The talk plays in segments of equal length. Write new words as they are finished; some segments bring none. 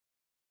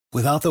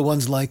Without the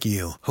ones like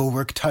you, who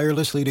work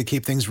tirelessly to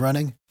keep things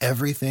running,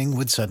 everything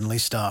would suddenly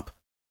stop.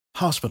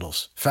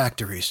 Hospitals,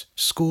 factories,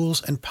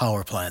 schools, and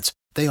power plants,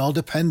 they all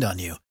depend on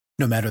you.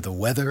 No matter the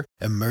weather,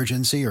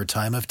 emergency, or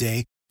time of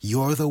day,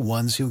 you're the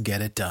ones who get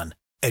it done.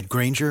 At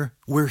Grainger,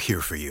 we're here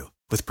for you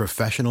with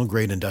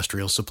professional-grade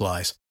industrial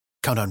supplies.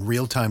 Count on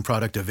real-time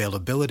product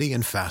availability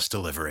and fast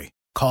delivery.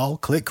 Call,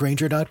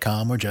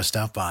 clickgrainger.com, or just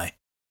stop by.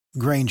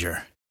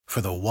 Grainger, for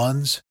the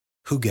ones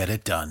who get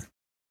it done.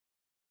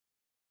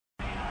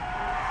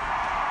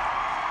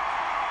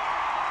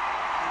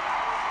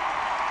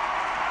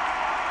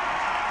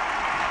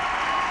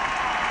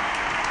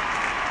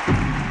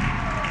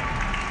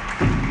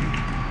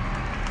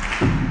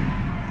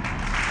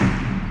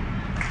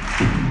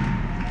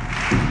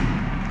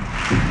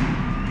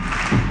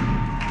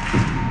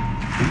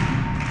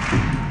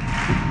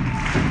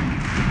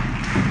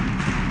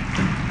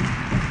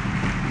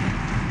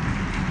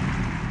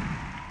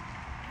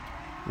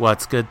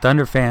 What's good,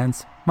 Thunder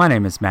fans? My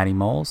name is Matty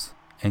Moles,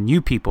 and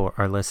you people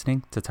are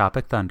listening to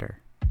Topic Thunder.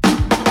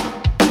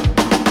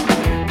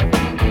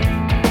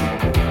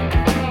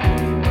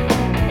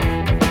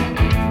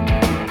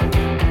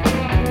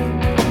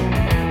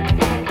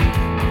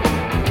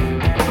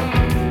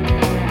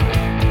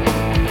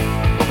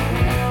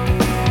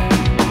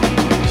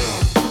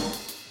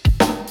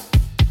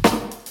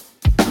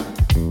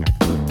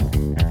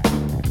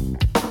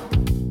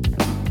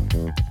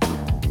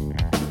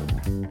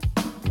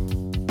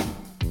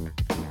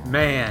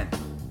 Man,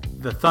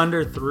 the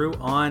Thunder threw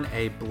on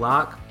a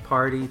block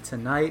party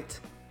tonight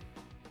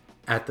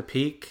at the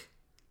Peak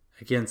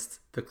against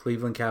the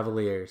Cleveland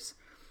Cavaliers.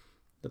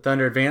 The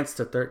Thunder advanced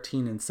to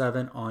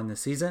 13-7 on the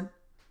season.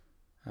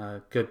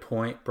 Good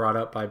point brought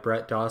up by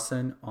Brett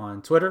Dawson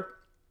on Twitter.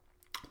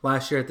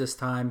 Last year at this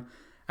time,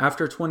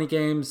 after 20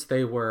 games,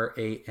 they were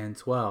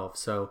 8-12.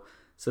 So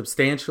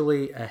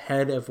substantially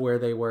ahead of where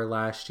they were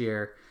last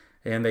year.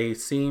 And they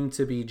seem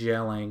to be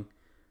gelling.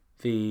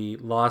 The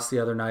loss the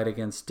other night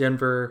against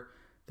Denver,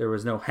 there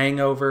was no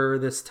hangover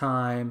this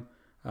time.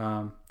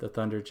 The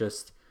Thunder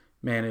just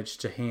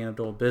managed to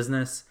handle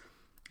business.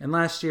 And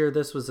last year,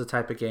 this was the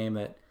type of game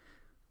that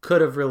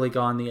could have really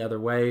gone the other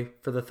way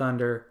for the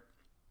Thunder.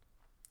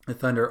 The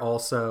Thunder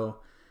also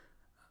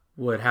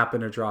would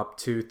happen to drop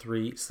 2,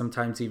 3,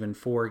 sometimes even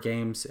 4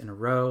 games in a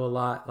row a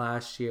lot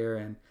last year.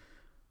 And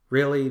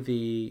really,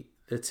 the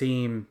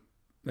team,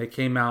 they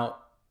came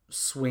out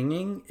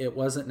swinging. It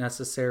wasn't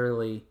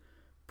necessarily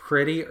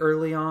pretty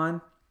early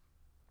on,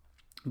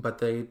 but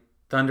the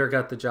Thunder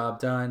got the job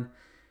done.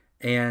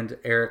 And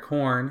Eric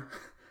Horn,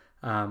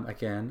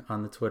 again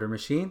on the Twitter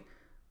machine,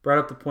 brought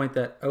up the point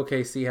that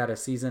OKC had a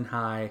season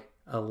high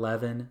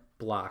 11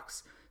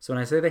 blocks. So when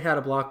I say they had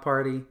a block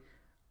party,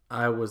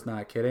 I was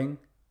not kidding.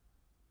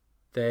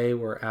 They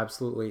were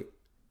absolutely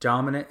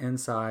dominant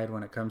inside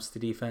when it comes to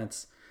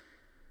defense,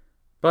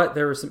 but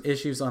there were some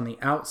issues on the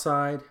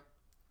outside,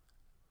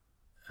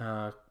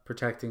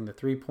 protecting the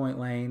three-point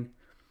lane.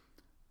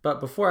 But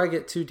before I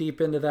get too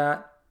deep into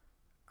that,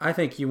 I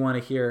think you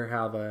want to hear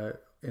how the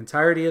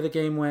entirety of the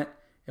game went,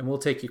 and we'll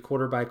take you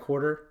quarter by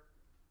quarter.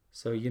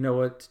 So you know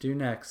what to do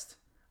next.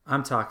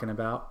 I'm talking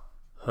about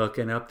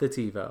hooking up the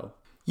TiVo.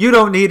 You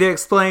don't need to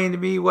explain to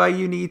me why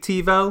you need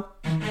TiVo.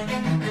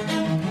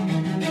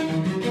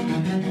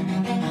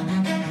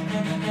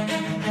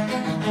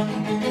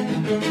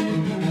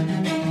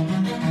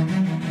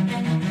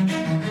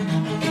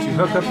 Did you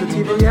hook up the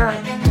TiVo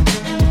yet?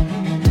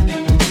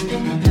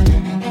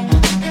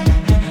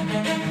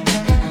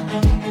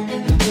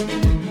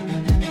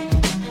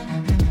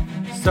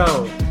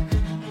 So,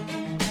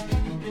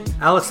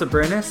 Alex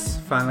Abrines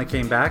finally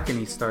came back and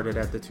he started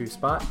at the 2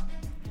 spot.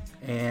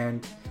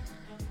 And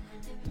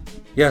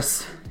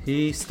yes,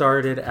 he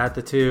started at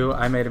the 2.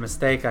 I made a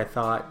mistake. I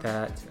thought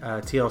that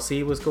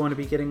TLC was going to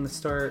be getting the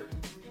start.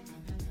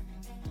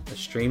 The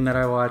stream that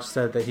I watched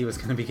said that he was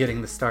going to be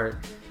getting the start.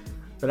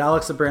 But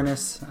Alex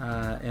Abrines,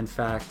 in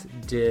fact,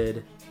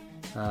 did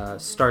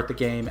start the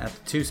game at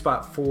the 2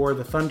 spot for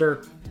the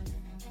Thunder.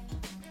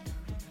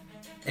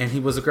 And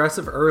he was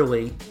aggressive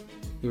early.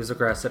 He was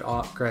aggressive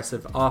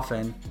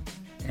often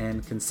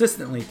and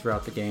consistently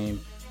throughout the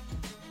game,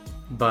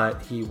 but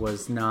he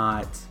was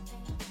not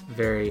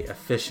very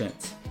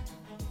efficient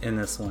in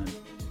this one.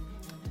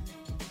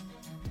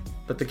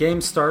 But the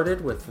game started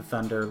with the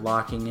Thunder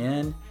locking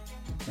in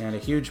and a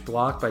huge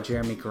block by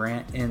Jeremy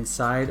Grant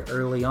inside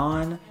early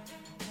on.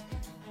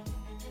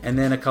 And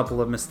then a couple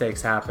of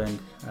mistakes happened.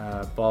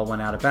 Ball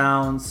went out of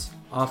bounds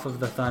off of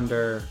the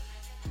Thunder,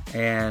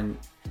 and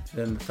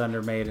then the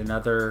Thunder made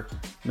another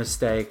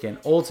mistake and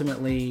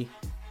ultimately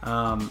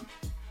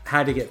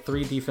had to get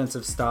 3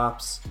 defensive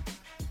stops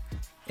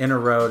in a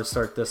row to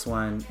start this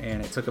one.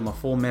 And it took them a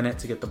full minute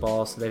to get the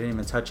ball, so they didn't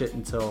even touch it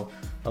until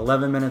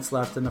 11 minutes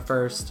left in the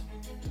first.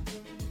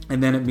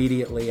 And then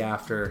immediately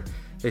after,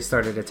 they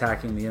started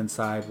attacking the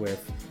inside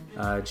with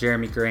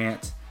Jeremy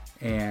Grant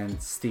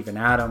and Steven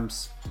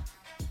Adams.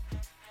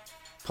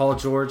 Paul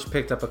George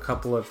picked up a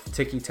couple of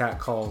ticky-tack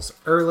calls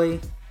early.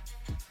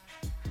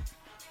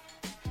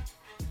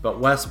 but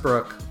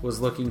Westbrook was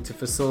looking to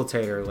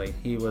facilitate early.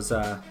 He was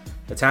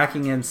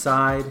attacking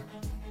inside,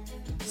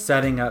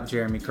 setting up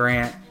Jeremy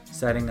Grant,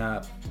 setting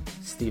up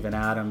Steven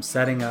Adams,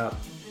 setting up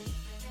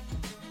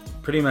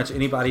pretty much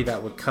anybody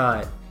that would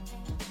cut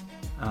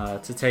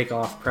to take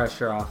off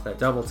pressure off that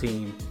double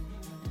team,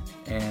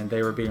 and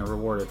they were being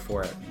rewarded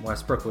for it.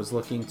 Westbrook was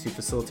looking to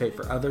facilitate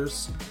for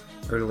others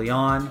early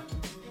on,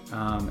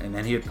 and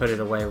then he would put it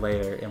away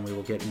later, and we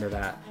will get into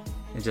that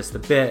in just a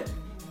bit.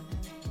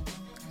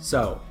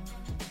 So,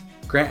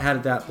 Grant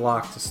had that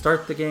block to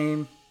start the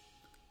game.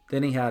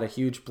 Then he had a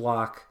huge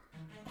block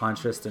on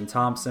Tristan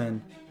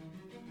Thompson.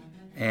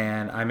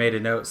 And I made a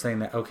note saying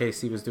that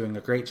OKC was doing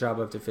a great job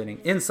of defending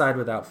inside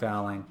without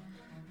fouling.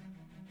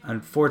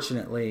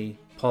 Unfortunately,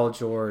 Paul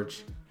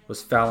George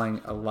was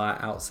fouling a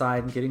lot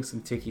outside and getting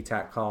some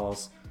ticky-tack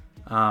calls.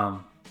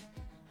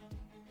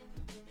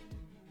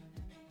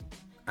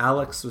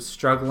 Alex was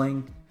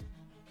struggling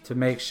to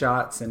make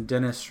shots, and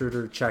Dennis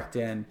Schroeder checked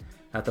in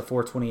at the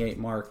 4:28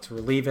 mark to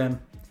relieve him.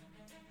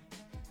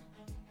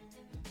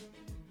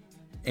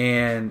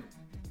 And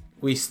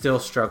we still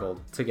struggled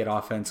to get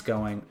offense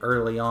going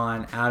early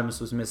on.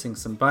 Adams was missing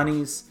some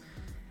bunnies.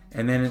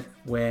 And then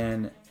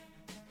when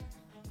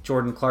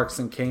Jordan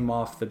Clarkson came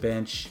off the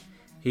bench,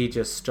 he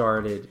just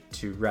started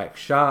to wreck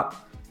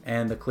shop.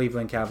 And the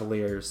Cleveland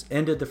Cavaliers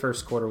ended the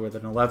first quarter with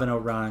an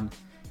 11-0 run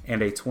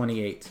and a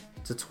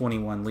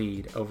 28-21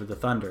 lead over the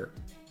Thunder.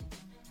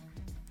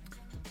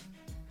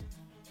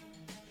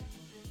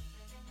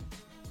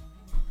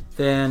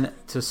 Then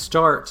to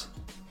start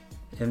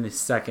in the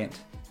second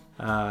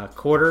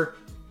quarter,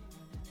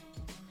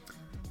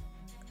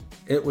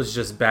 it was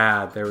just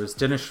bad. There was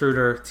Dennis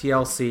Schroeder,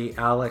 TLC,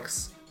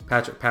 Alex,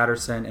 Patrick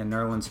Patterson, and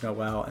Nerlens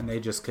Noel, and they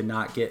just could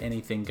not get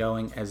anything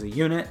going as a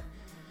unit.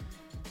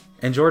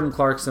 And Jordan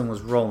Clarkson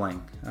was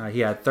rolling. He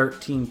had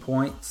 13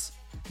 points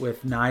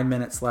with 9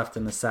 minutes left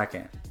in the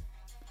second.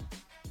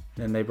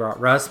 Then they brought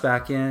Russ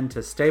back in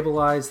to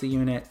stabilize the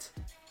unit.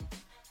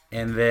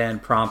 And then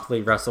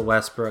promptly Russell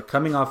Westbrook,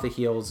 coming off the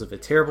heels of a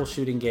terrible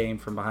shooting game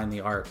from behind the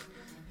arc,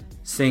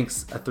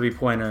 sinks a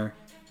three-pointer,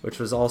 which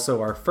was also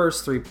our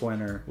first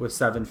three-pointer with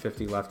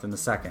 7:50 left in the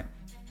second.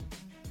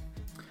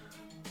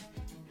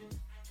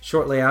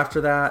 Shortly after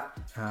that,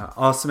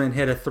 Osman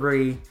hit a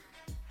three,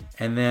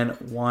 and then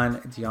one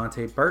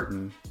Deonte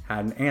Burton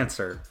had an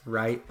answer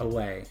right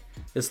away.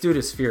 This dude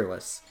is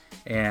fearless,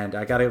 and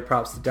I got to give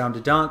props to Down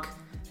to Dunk.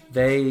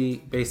 They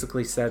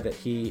basically said that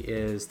he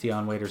is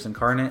Dion Waiters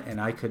incarnate,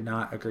 and I could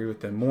not agree with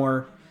them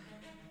more.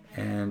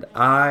 And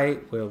I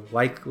would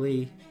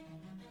gladly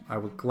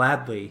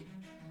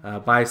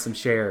buy some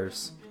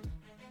shares,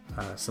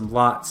 some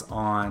lots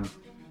on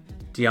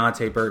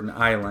Deonte Burton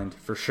Island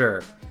for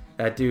sure.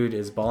 That dude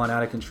is balling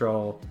out of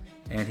control,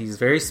 and he's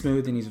very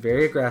smooth and he's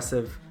very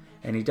aggressive,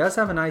 and he does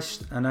have a nice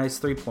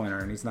three-pointer,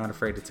 and he's not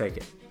afraid to take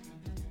it.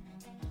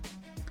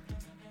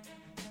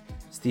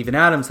 Steven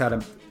Adams had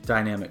a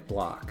dynamic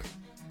block,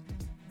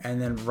 and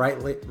then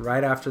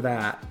right after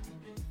that,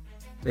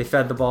 they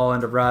fed the ball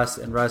into Russ,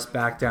 and Russ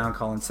backed down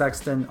Colin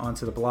Sexton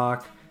onto the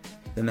block.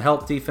 Then the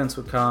help defense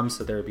would come,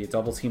 so there would be a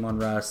double team on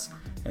Russ,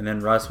 and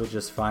then Russ would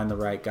just find the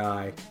right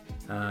guy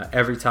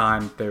every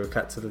time they would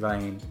cut to the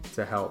lane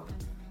to help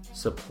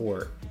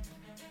support.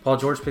 Paul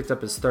George picked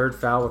up his third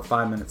foul with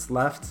 5 minutes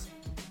left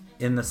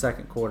in the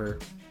second quarter.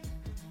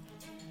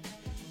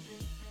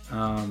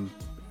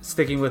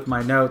 Sticking with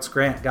my notes,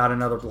 Grant got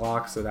another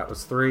block, so that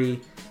was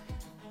 3.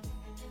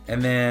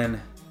 And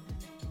then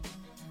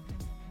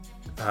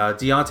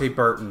Deonte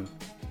Burton,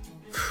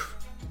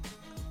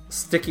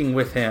 sticking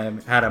with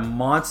him, had a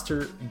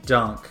monster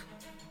dunk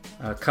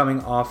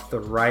coming off the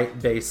right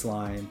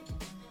baseline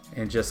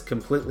and just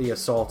completely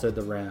assaulted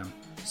the rim.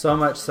 So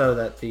much so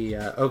that the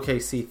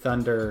OKC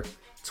Thunder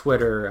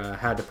Twitter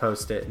had to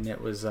post it, and it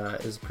was a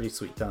pretty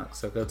sweet dunk.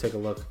 So go take a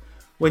look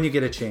when you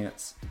get a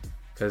chance.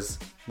 Because,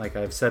 like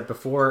I've said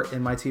before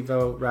in my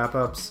TiVo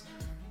wrap-ups,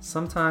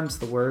 sometimes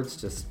the words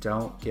just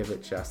don't give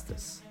it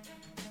justice.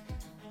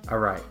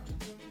 Alright,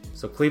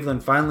 so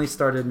Cleveland finally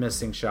started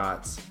missing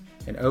shots,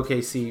 and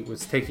OKC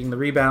was taking the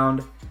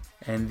rebound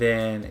and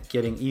then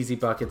getting easy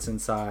buckets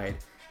inside,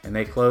 and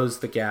they closed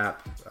the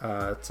gap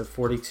to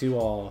 42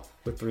 all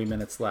with 3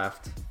 minutes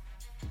left.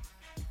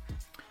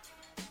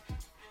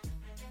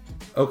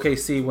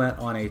 OKC went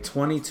on a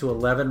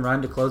 20-11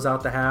 run to close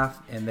out the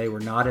half, and they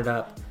were knotted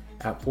up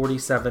at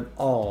 47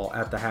 all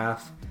at the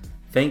half,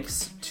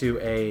 thanks to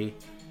a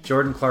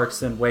Jordan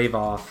Clarkson wave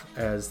off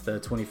as the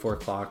 24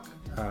 clock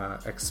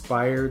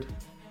expired.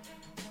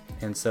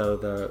 And so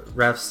the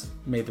refs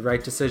made the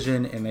right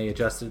decision, and they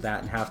adjusted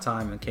that in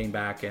halftime and came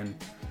back, and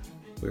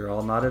we were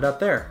all knotted up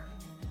there.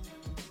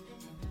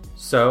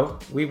 So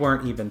we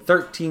weren't even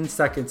 13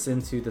 seconds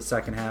into the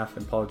second half,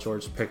 and Paul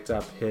George picked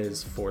up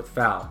his fourth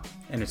foul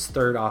and his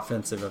third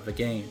offensive of the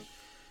game.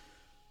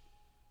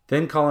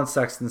 Then Colin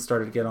Sexton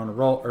started to get on a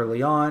roll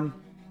early on.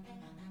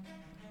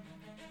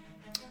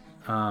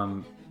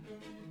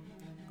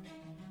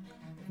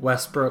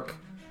 Westbrook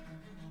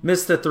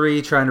missed a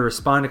three trying to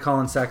respond to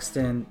Colin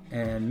Sexton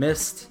and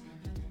missed.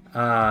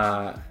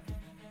 And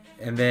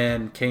and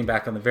then came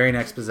back on the very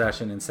next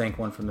possession and sank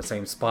one from the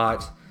same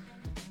spot,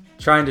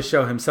 trying to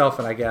show himself,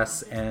 and I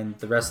guess, and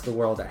the rest of the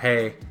world that,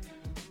 hey,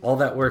 all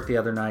that work the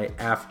other night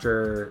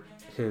after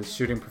his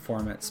shooting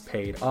performance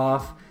paid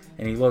off,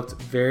 and he looked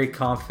very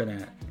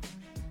confident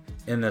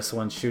in this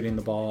one shooting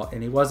the ball,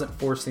 and he wasn't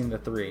forcing the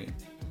three.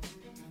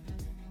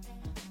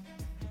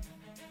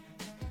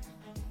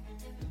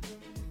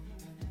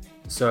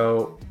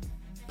 So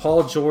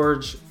Paul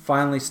George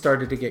finally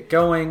started to get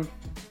going.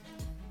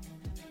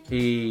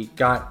 He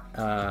got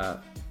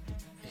a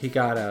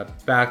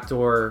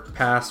backdoor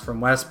pass from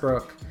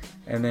Westbrook,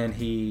 and then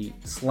he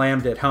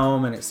slammed it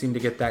home, and it seemed to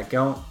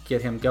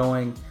get him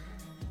going.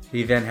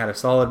 He then had a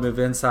solid move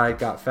inside,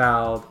 got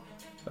fouled.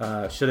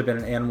 Should have been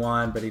an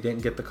and-one, but he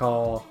didn't get the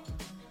call.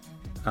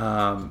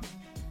 And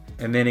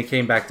then he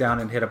came back down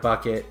and hit a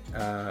bucket,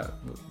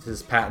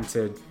 his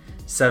patented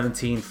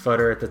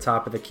 17-footer at the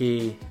top of the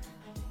key.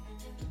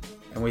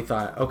 And we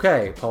thought,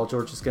 okay, Paul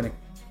George is going to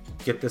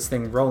get this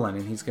thing rolling,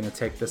 and he's going to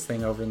take this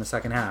thing over in the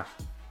second half.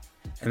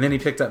 And then he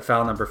picked up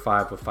foul number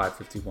 5 with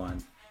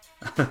 5:51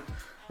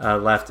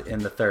 left in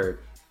the third.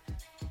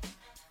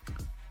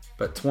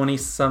 But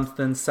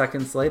 20-something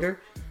seconds later,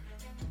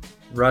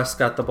 Russ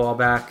got the ball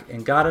back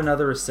and got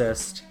another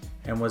assist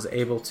and was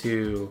able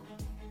to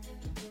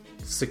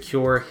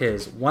secure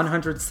his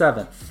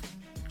 107th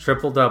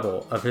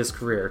triple-double of his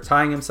career,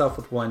 tying himself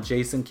with one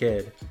Jason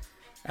Kidd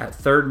at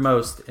third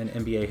most in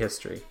NBA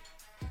history.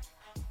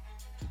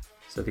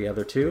 So the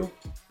other two.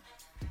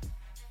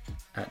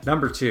 At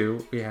number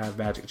 2, we have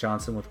Magic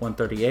Johnson with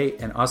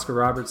 138 and Oscar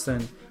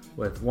Robertson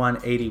with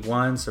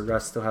 181. So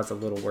Russ still has a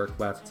little work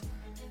left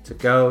to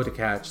go to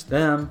catch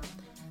them.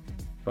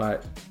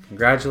 But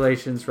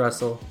congratulations,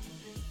 Russell,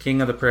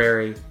 King of the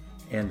Prairie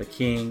and the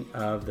king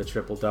of the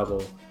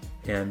triple-double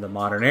in the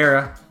modern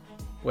era.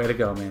 Way to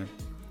go, man.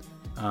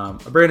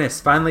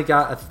 Abrines finally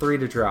got a 3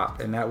 to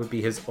drop, and that would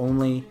be his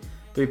only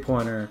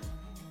three-pointer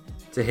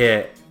to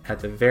hit at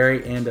the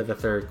very end of the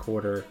third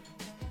quarter.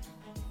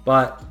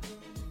 But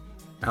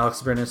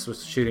Alex Abrines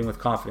was shooting with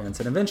confidence,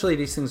 and eventually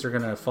these things are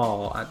going to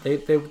fall. They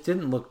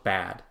didn't look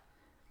bad.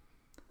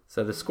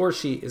 So the score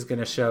sheet is going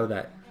to show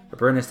that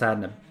Abrines had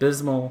an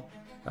abysmal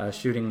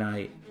shooting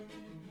night,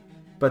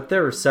 but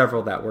there were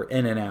several that were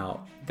in and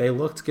out. They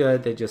looked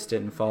good, they just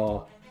didn't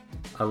fall.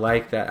 I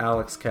like that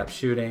Alex kept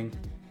shooting.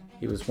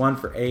 He was 1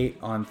 for 8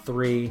 on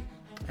 3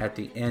 at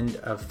the end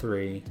of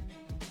 3,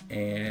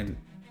 and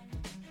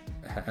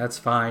that's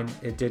fine.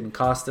 It didn't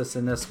cost us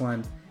in this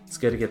one. It's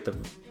good to get the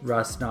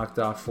rust knocked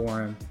off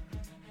for him.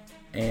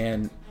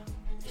 And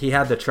he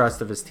had the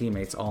trust of his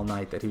teammates all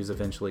night that he was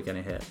eventually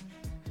going to hit.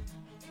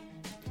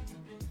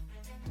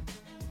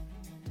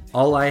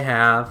 All I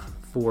have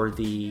for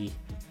the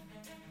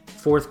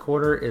fourth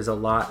quarter is a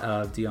lot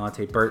of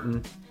Deonte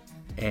Burton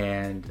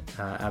and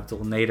Abdul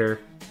Nader.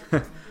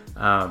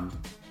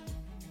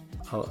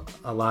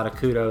 A lot of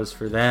kudos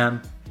for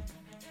them.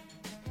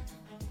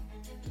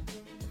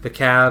 The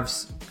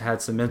Cavs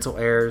had some mental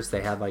errors.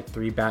 They had like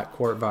 3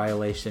 backcourt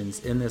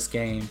violations in this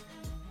game.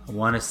 I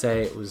want to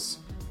say it was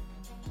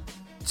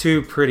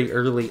 2 pretty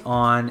early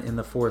on in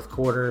the fourth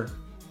quarter.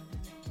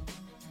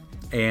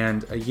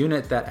 And a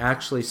unit that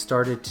actually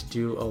started to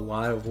do a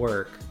lot of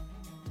work.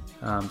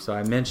 So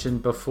I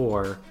mentioned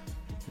before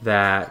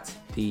that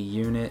the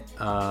unit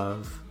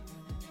of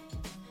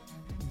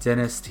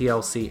Dennis,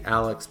 TLC,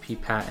 Alex, P.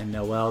 Pat, and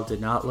Noel did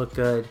not look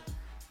good.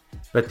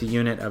 But the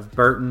unit of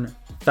Burton,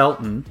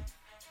 Felton,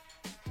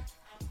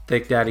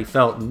 Thick Daddy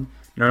Felton,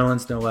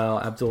 Nerlens Noel,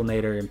 Abdul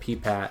Nader, and P.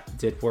 Pat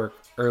did work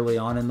early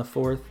on in the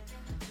fourth.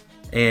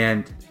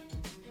 And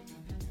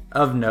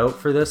of note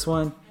for this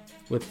one,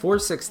 with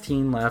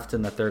 4:16 left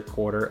in the third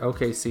quarter,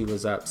 OKC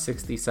was up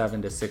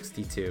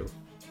 67-62.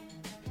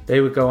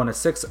 They would go on a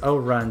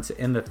 6-0 run to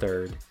end the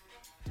third,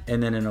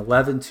 and then an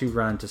 11-2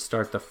 run to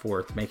start the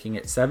fourth, making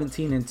it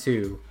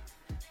 17-2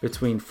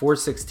 between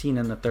 4:16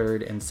 in the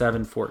third and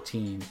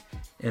 7:14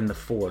 in the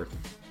fourth.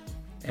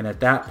 And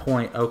at that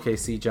point,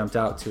 OKC jumped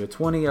out to a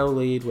 20-0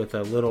 lead with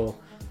a little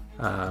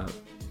about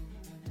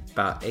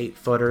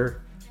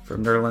 8-footer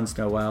from Nerlens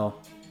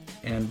Noel.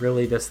 And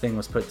really, this thing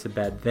was put to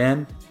bed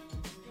then.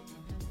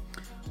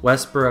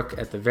 Westbrook,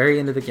 at the very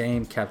end of the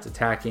game, kept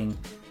attacking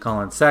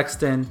Colin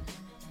Sexton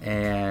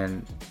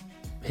and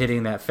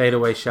hitting that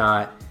fadeaway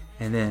shot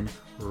and then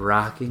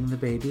rocking the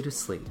baby to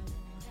sleep.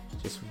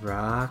 Just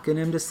rocking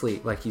him to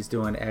sleep like he's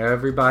doing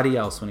everybody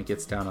else when he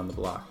gets down on the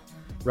block.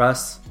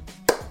 Russ,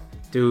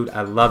 dude,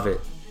 I love it.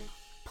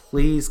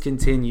 Please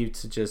continue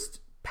to just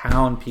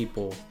pound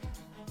people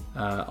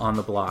on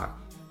the block.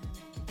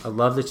 I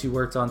love that you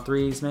worked on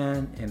threes,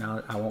 man, and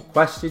I won't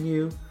question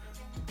you.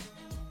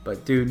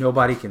 But dude,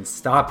 nobody can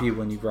stop you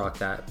when you rock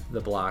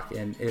the block,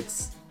 and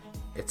it's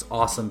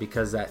awesome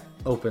because that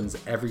opens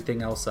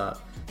everything else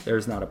up.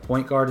 There's not a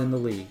point guard in the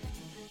league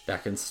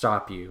that can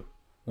stop you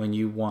when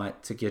you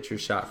want to get your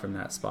shot from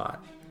that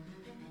spot.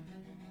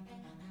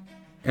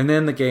 And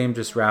then the game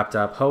just wrapped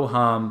up. Ho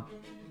hum.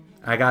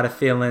 I got a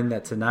feeling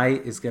that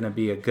tonight is going to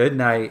be a good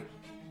night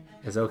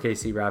as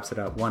OKC wraps it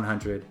up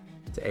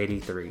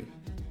 100-83.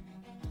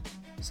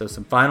 So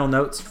some final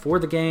notes for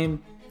the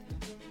game.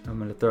 I'm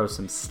going to throw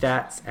some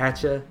stats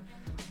at you.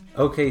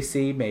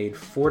 OKC made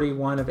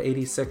 41 of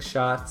 86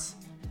 shots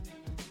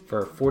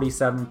for a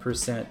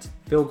 47%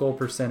 field goal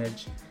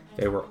percentage.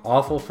 They were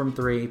awful from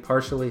three,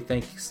 partially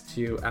thanks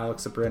to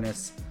Alex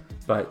Abrines,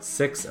 but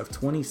 6 of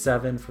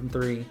 27 from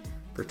three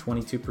for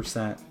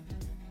 22%.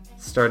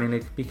 Starting to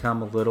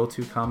become a little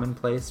too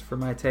commonplace for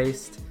my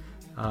taste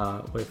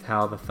with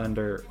how the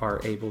Thunder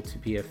are able to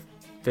be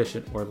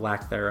efficient, or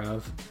lack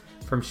thereof,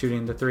 from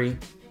shooting the three.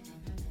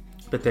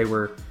 But they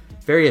were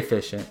very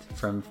efficient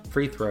from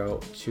free throw,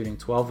 shooting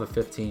 12 of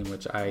 15,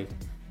 which I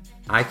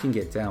can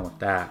get down with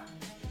that.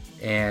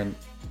 And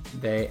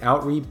they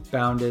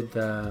out-rebounded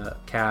the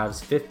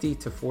Cavs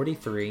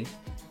 50-43.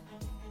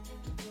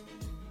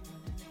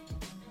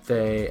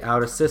 They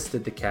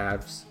out-assisted the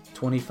Cavs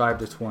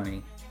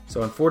 25-20.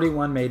 So in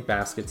 41 made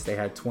baskets, they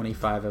had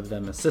 25 of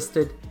them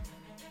assisted,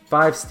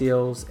 5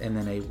 steals, and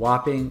then a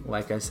whopping,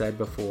 like I said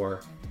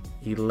before,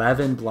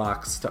 11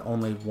 blocks to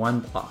only 1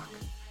 block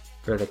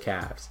for the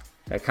Cavs.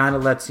 That kind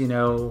of lets you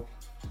know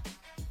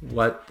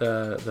what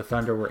the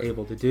Thunder were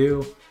able to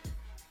do.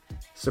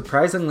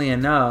 Surprisingly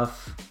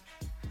enough,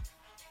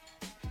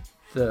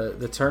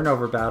 the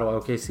turnover battle,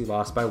 OKC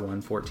lost by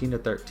 1,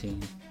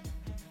 14-13,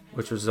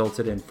 which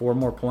resulted in 4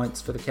 more points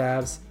for the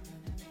Cavs.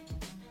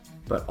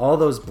 But all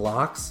those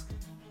blocks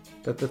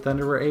that the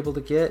Thunder were able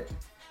to get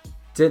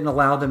didn't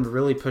allow them to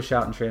really push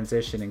out in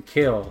transition and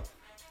kill.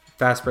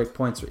 Fast break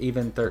points were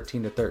even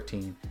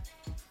 13-13.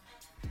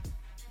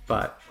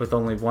 But with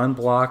only 1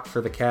 block for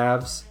the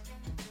Cavs,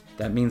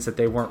 that means that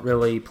they weren't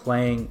really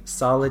playing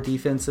solid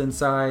defense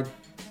inside,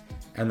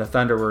 and the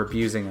Thunder were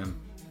abusing them.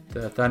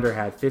 The Thunder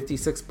had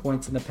 56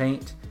 points in the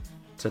paint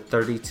to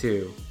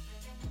 32.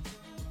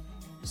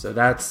 So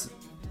that's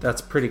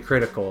pretty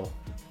critical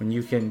when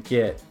you can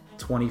get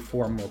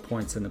 24 more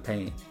points in the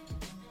paint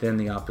than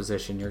the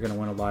opposition. You're going to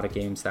win a lot of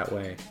games that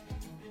way.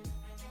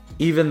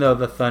 Even though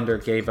the Thunder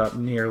gave up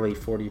nearly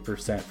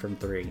 40% from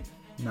 3,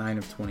 9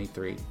 of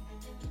 23.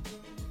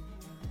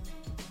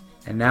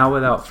 And now,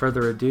 without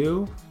further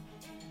ado,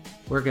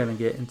 we're going to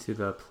get into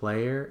the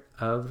player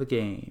of the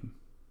game.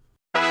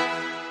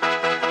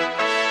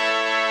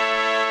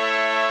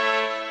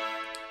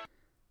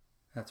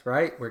 That's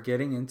right, we're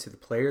getting into the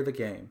player of the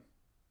game.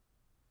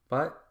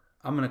 But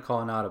I'm going to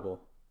call an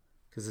audible,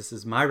 because this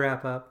is my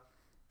wrap-up,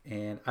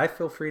 and I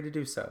feel free to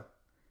do so.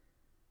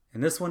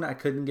 In this one, I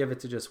couldn't give it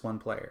to just one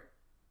player,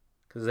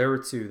 because there were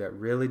 2 that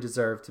really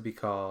deserve to be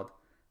called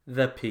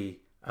the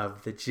P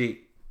of the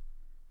G.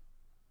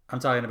 I'm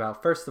talking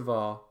about, first of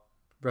all,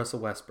 Russell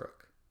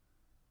Westbrook.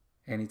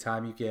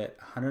 Anytime you get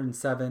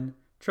 107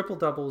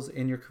 triple-doubles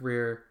in your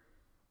career,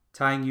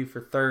 tying you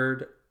for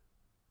 3rd,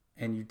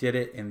 and you did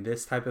it in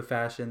this type of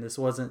fashion. This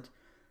wasn't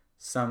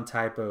some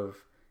type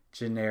of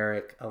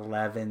generic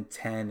 11,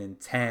 10, and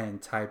 10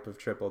 type of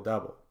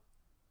triple-double.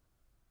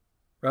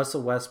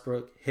 Russell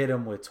Westbrook hit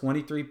him with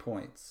 23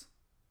 points,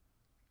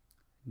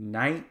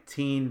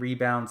 19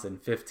 rebounds,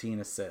 and 15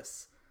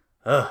 assists.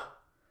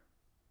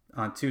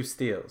 On 2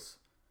 steals.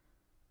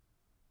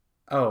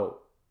 Oh,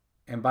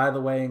 and by the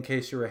way, in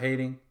case you were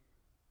hating,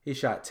 he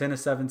shot 10 of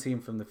 17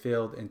 from the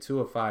field and 2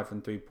 of 5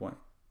 from 3-point.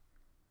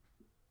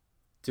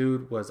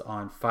 Dude was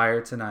on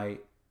fire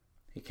tonight.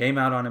 He came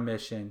out on a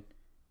mission,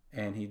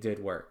 and he did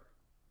work.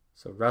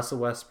 So Russell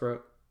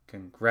Westbrook,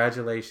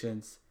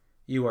 congratulations.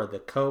 You are the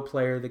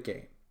co-player of the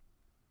game.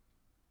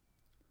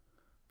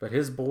 But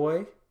his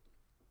boy,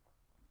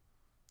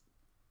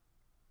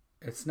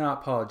 it's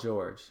not Paul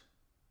George.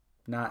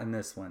 Not in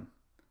this one.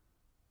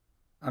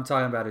 I'm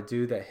talking about a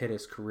dude that hit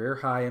his career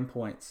high in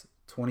points,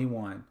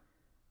 21,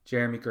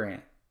 Jeremy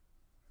Grant.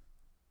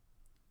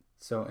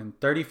 So in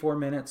 34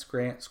 minutes,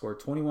 Grant scored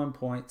 21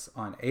 points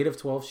on 8 of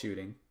 12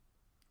 shooting.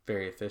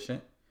 Very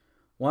efficient.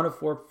 1 of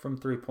 4 from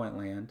 3-point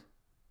land.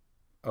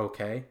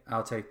 Okay,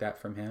 I'll take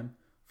that from him.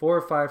 4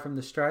 of 5 from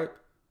the stripe.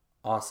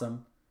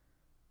 Awesome.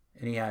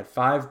 And he had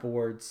 5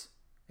 boards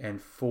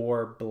and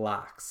 4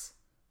 blocks.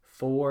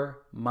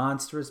 4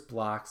 monstrous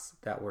blocks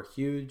that were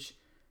huge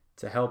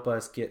to help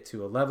us get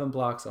to 11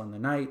 blocks on the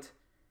night.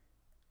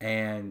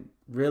 And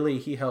really,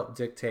 he helped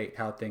dictate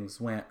how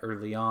things went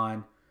early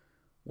on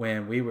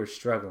when we were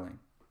struggling.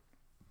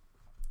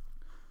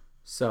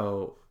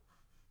 So,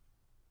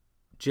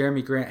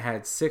 Jeremy Grant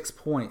had 6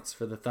 points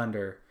for the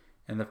Thunder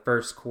in the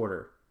first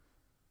quarter.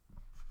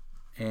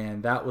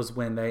 And that was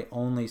when they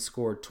only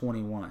scored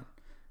 21.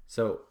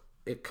 So,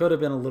 it could have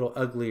been a little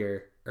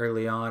uglier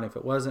early on if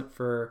it wasn't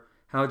for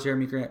how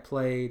Jeremy Grant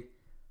played,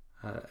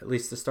 at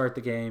least to start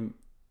the game,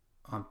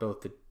 on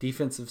both the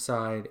defensive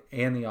side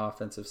and the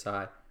offensive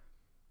side.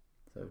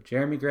 So,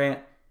 Jeremy Grant,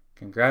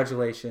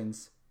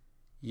 congratulations.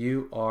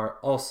 You are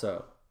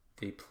also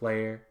the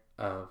player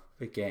of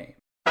the game.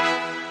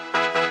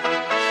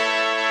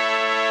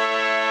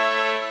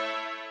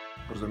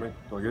 What does that mean?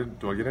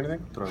 Do I get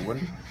anything? Did I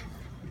win?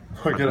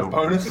 Do I get a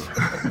bonus?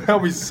 That'll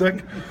be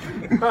sick.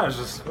 No, it's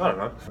just, I don't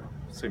know.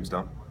 Seems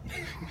dumb.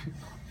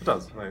 It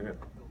does. Yeah.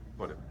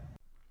 Whatever.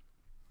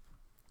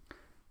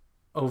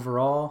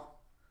 Overall,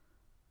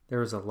 there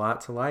was a lot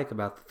to like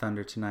about the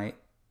Thunder tonight.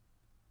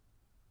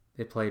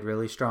 They played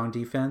really strong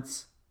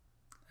defense,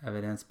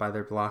 evidenced by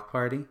their block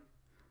party.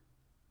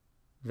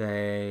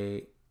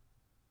 They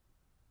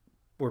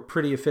were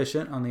pretty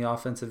efficient on the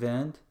offensive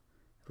end.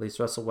 At least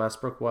Russell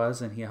Westbrook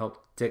was, and he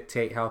helped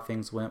dictate how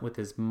things went with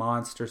his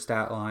monster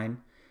stat line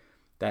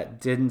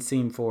that didn't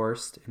seem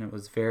forced, and it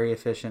was very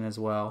efficient as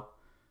well.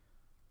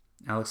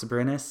 Alex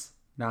Abrines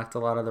knocked a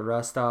lot of the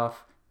rust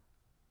off.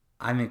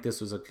 I think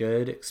this was a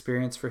good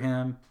experience for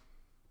him.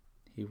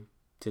 He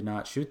did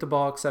not shoot the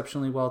ball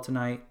exceptionally well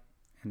tonight,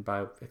 and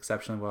by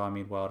exceptionally well, I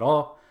mean well at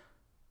all.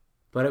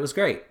 But it was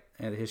great.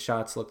 And his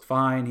shots looked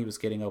fine. He was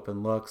getting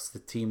open looks. The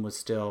team was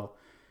still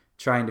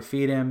trying to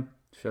feed him.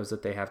 Shows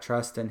that they have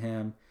trust in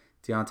him.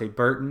 Deonte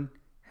Burton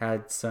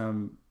had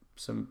some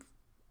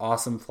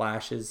awesome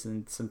flashes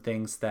and some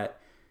things that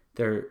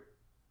are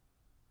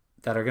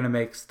going to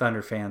make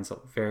Thunder fans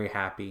very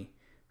happy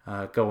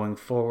going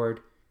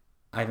forward.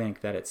 I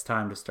think that it's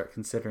time to start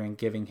considering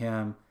giving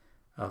him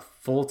a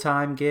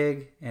full-time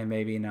gig and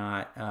maybe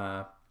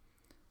not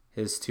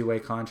his two-way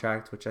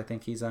contract, which I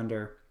think he's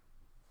under.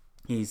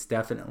 He's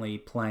definitely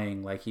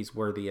playing like he's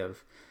worthy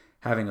of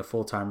having a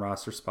full-time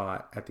roster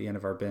spot at the end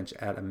of our bench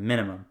at a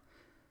minimum.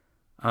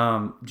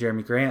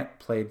 Jeremy Grant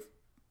played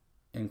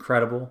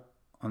incredible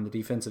on the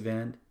defensive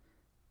end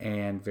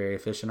and very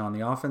efficient on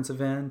the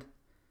offensive end.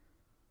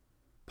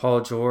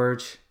 Paul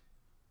George,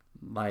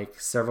 like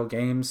several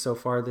games so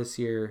far this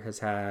year, has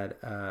had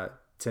a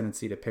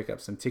tendency to pick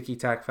up some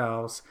ticky-tack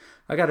fouls.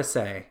 I got to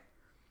say,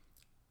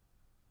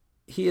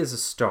 he is a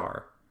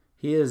star.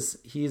 He is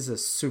a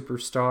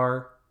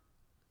superstar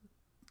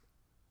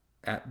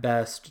at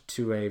best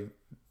to a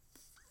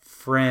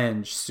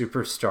fringe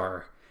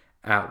superstar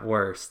at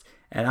worst.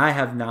 And I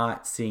have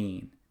not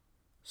seen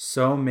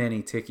so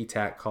many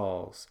ticky-tack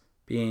calls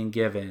being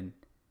given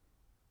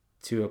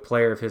to a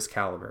player of his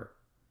caliber.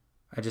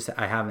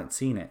 I haven't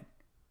seen it.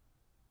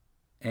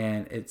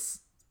 And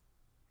it's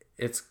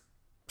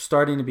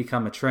starting to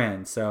become a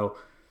trend. So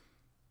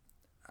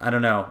I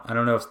don't know. I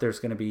don't know if there's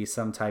going to be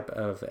some type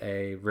of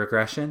a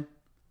regression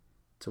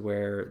to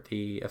where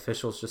the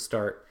officials just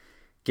start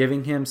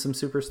giving him some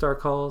superstar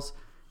calls,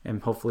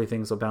 and hopefully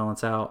things will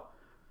balance out.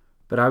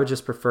 But I would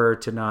just prefer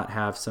to not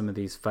have some of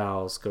these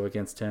fouls go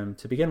against him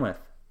to begin with.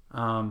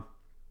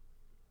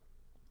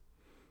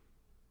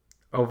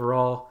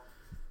 Overall,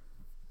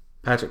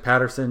 Patrick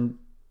Patterson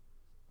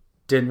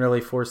didn't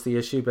really force the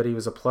issue, but he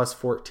was a plus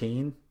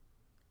 14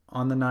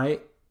 on the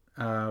night,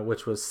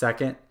 which was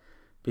second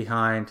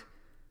behind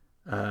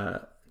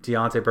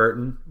Deonte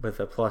Burton with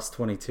a plus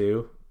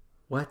 22.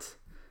 What?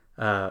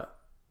 For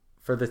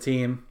the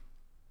team.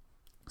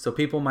 So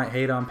people might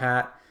hate on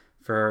Pat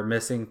for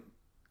missing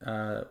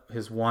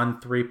his one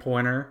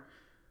 3-pointer.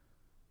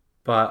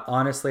 But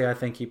honestly, I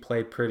think he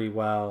played pretty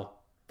well.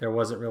 There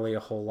wasn't really a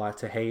whole lot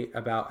to hate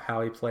about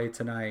how he played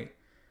tonight.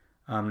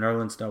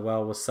 Nerlens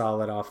Noel was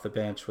solid off the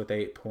bench with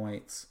 8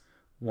 points,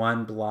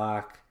 1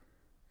 block,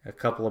 a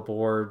couple of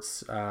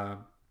boards.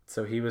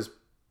 So he was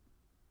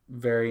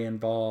very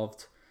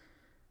involved.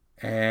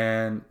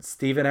 And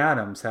Steven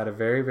Adams had a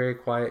very, very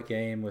quiet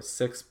game with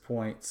 6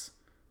 points,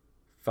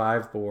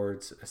 5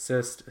 boards,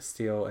 assist, a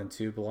steal, and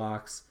 2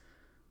 blocks.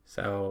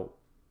 So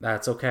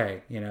that's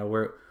okay. You know,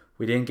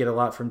 we didn't get a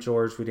lot from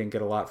George. We didn't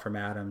get a lot from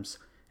Adams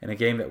in a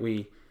game that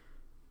we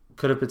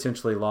could have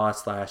potentially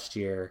lost last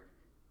year.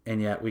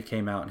 And yet we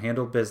came out and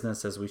handled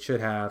business as we should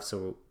have.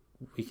 So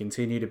we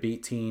continue to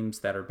beat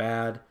teams that are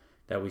bad,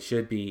 that we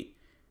should beat.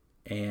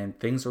 And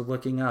things are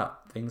looking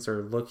up. Things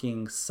are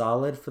looking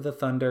solid for the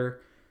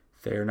Thunder.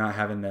 They're not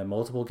having the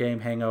multiple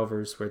game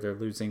hangovers where they're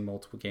losing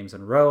multiple games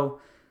in a row.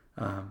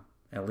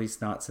 At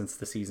least not since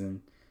the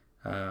season,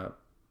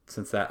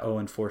 since that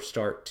 0-4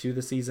 start to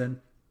the season.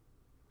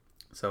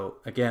 So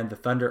again, the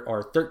Thunder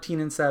are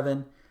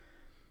 13-7.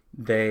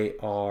 They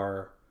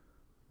are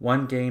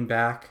 1 game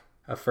back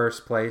of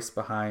first place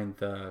behind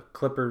the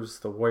Clippers,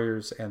 the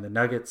Warriors, and the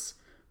Nuggets.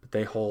 But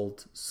they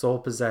hold sole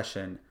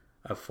possession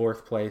of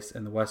 4th place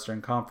in the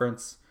Western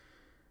Conference.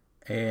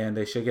 And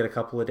they should get a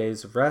couple of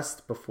days of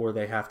rest before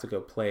they have to go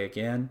play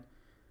again.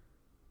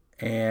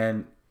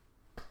 And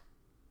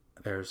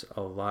there's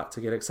a lot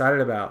to get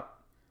excited about.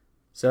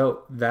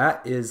 So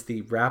that is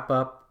the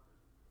wrap-up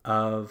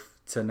of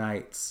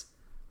tonight's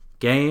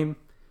game.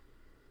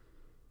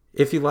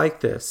 If you like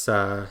this,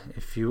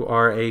 if you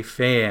are a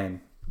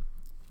fan,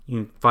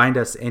 you can find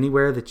us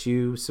anywhere that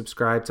you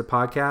subscribe to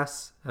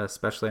podcasts,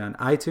 especially on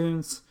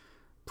iTunes.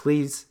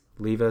 Please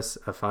leave us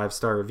a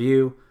 5-star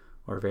review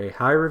or a very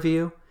high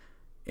review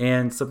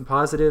and some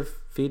positive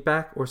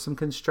feedback or some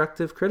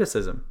constructive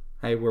criticism.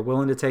 Hey, we're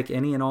willing to take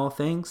any and all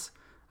things.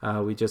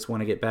 We just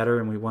want to get better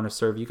and we want to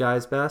serve you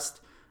guys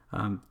best.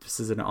 This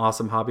is an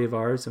awesome hobby of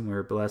ours and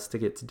we're blessed to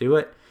get to do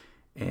it.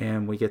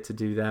 And we get to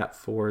do that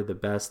for the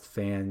best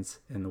fans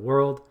in the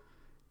world.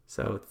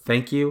 So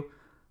thank you.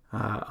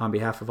 On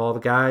behalf of all the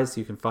guys,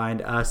 you can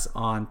find us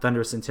on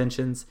Thunderous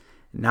Intentions.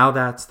 Now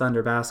That's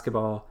Thunder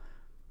Basketball.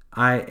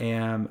 I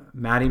am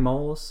Matty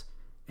Moles.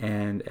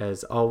 And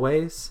as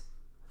always,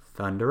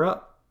 Thunder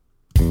up.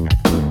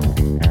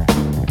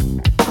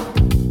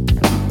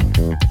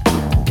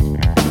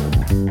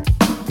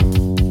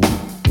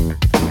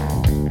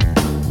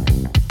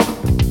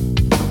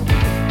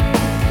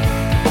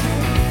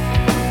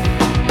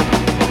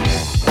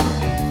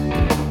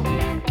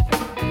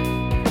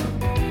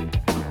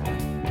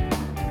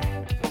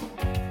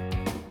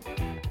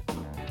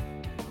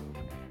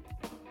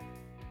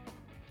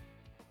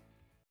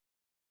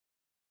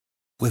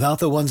 Without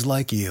the ones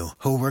like you,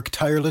 who work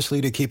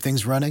tirelessly to keep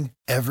things running,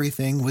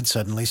 everything would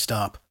suddenly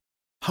stop.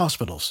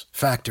 Hospitals,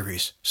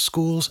 factories,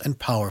 schools, and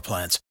power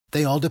plants,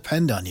 they all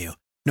depend on you.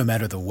 No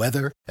matter the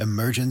weather,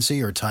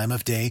 emergency, or time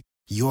of day,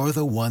 you're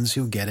the ones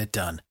who get it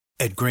done.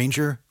 At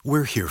Grainger,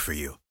 we're here for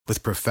you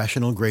with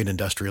professional-grade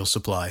industrial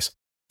supplies.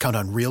 Count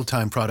on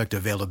real-time product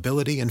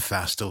availability and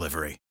fast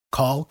delivery.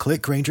 Call,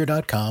 click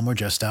Grainger.com, or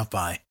just stop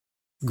by.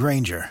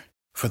 Grainger,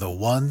 for the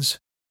ones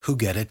who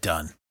get it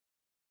done.